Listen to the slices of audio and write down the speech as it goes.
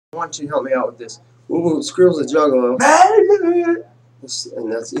I want you to help me out with this. Ooh, Scribbles the Juggalo. Magnet! And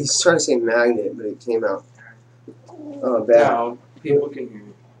that's, he's trying to say magnet, but it came out bad. No, people can hear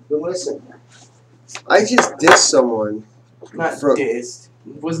you. But listen, I just dissed someone. Not dissed.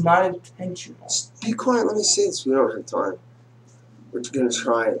 It was not intentional. Just be quiet, let me say this. We don't have time. We're going to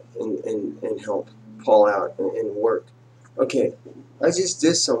try and help Paul out and work. Okay, I just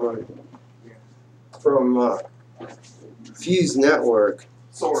dissed someone from Fuse Network.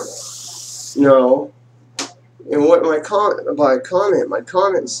 Sort of. No. And what my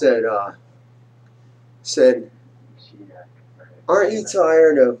comment said, aren't you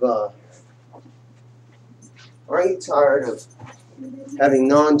tired of having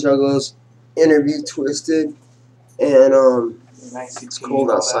non-juggalos interview Twisted and it's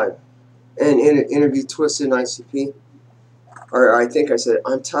cold outside and interview Twisted and ICP? Or I think I said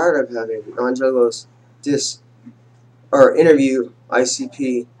I'm tired of having non-juggalos interview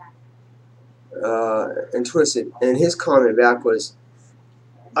ICP and Twisted, and his comment back was,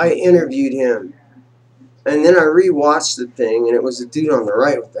 I interviewed him, and then I rewatched the thing, and it was the dude on the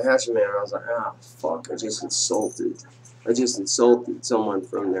right with the hatchet man, and I was like, ah, fuck, I just insulted someone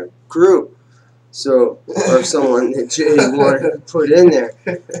from their group, so, or someone that Jay wanted to put in there.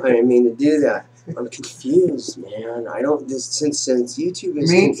 I didn't mean to do that. I'm confused, man. I don't, since YouTube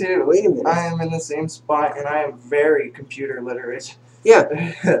is... Me too. Wait a minute. I am in the same spot, and I am very computer literate.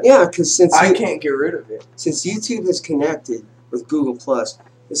 Yeah, yeah, because I can't get rid of it. Since YouTube has connected with Google Plus,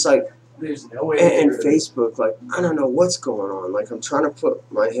 it's like, there's no way. And Facebook, like, I don't know what's going on. Like, I'm trying to put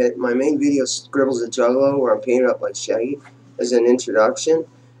my main video, Scribbles the Juggalo, where I'm painted up like Shaggy, as an introduction,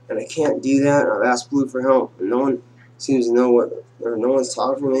 and I can't do that. And I've asked Blue for help, and no one seems to know what, or no one's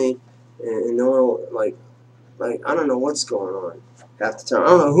talking to me, and no one, like, I don't know what's going on half the time. I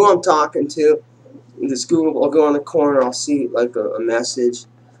don't know who I'm talking to. This Google, I'll go in the corner, I'll see like a message.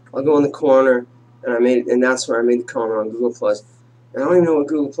 I'll go in the corner, and that's where I made the comment on Google Plus. And I don't even know what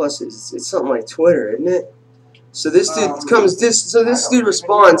Google Plus is. It's something like Twitter, isn't it? So this dude this dude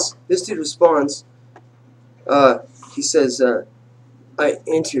responds. He says, I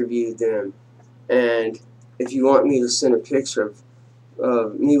interviewed them, and if you want me to send a picture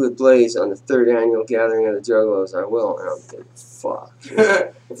of me with Blaze on the 3rd annual gathering of the Juggalos, I will. And I'm thinking, fuck.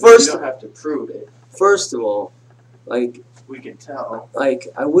 First, you don't have to prove it. First of all, like, we can tell. Like,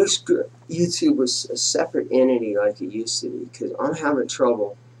 I wish YouTube was a separate entity like it used to be, because I'm having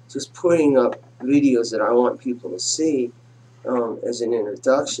trouble just putting up videos that I want people to see as an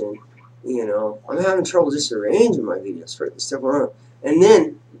introduction. You know, I'm having trouble just arranging my videos for step one. And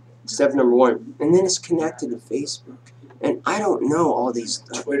then, step number one, and then it's connected to Facebook. And I don't know all these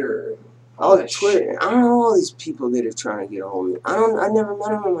Twitter. Twitter. I don't know all these people that are trying to get a hold of me. I never met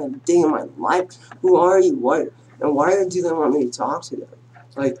them in my day in my life. Who are you? What? And why do they want me to talk to them?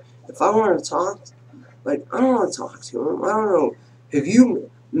 Like, if I want to talk, like, I don't want to talk to them. I don't know. Have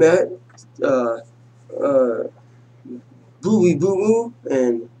you met Booey Boo Boo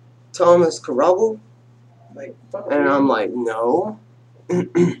and Thomas Carabble? Like, and I'm like, no.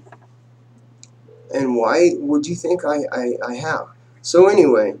 And why would you think I have? So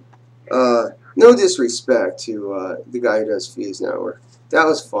anyway, no disrespect to the guy who does Fuse Network. That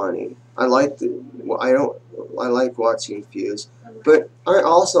was funny. I like watching Fuse, but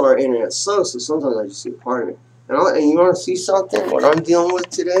also our internet's slow, so sometimes I just see part of it. And you want to see something? What I'm dealing with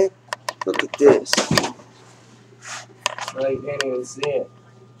today? Look at this. I can't even see it.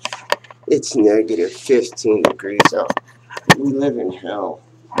 It's negative 15 degrees out. We live in hell.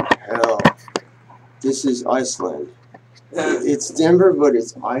 Hell. This is Iceland. It's Denver, but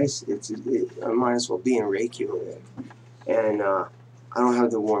it's ice. I might as well be in Reykjavik. And I don't have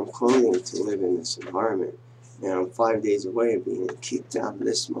the warm clothing to live in this environment. And I'm 5 days away of being kicked out of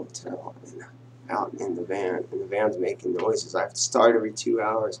this motel and out in the van. And the van's making noises. I have to start every 2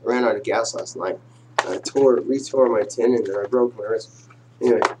 hours. I ran out of gas last night. I re-tore my tendon and I broke my wrist.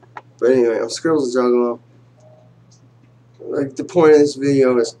 Anyway, I'm Scribbles the Juggalo. Like, the point of this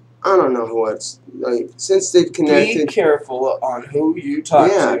video is, I don't know what's, like, since they've connected. Be careful on who you talk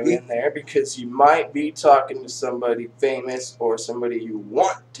to in there, because you might be talking to somebody famous or somebody you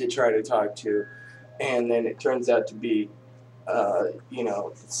want to try to talk to, and then it turns out to be, you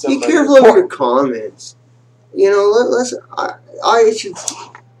know, somebody. Be careful of your comments. You know, I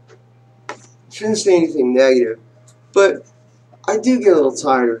shouldn't say anything negative, but I do get a little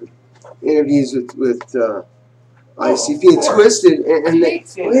tired of interviews with ICP and Twisted, and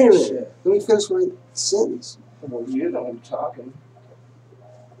wait a minute, let me finish my sentence. Well, you're the one talking.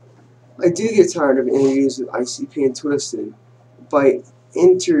 I do get tired of interviews with ICP and Twisted by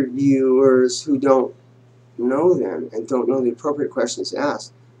interviewers who don't know them and don't know the appropriate questions to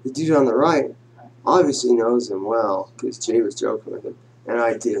ask. The dude on the right obviously knows him well because Jay was joking with him, and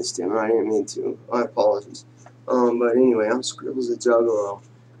I dissed him. I didn't mean to. My apologies. But anyway, I'm Scribbles the Juggalo,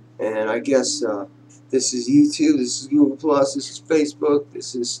 and I guess this is YouTube, this is Google Plus, this is Facebook,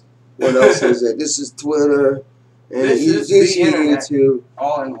 this is what else is it? This is Twitter, and This is the internet. YouTube.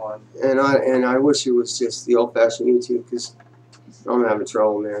 All in one. And I wish it was just the old-fashioned YouTube because I'm having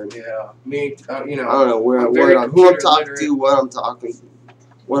trouble, man. Yeah. Me, you know. I don't know who I'm computer talking literate. to, what I'm talking,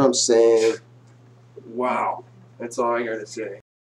 what I'm saying. Wow. That's all I gotta say.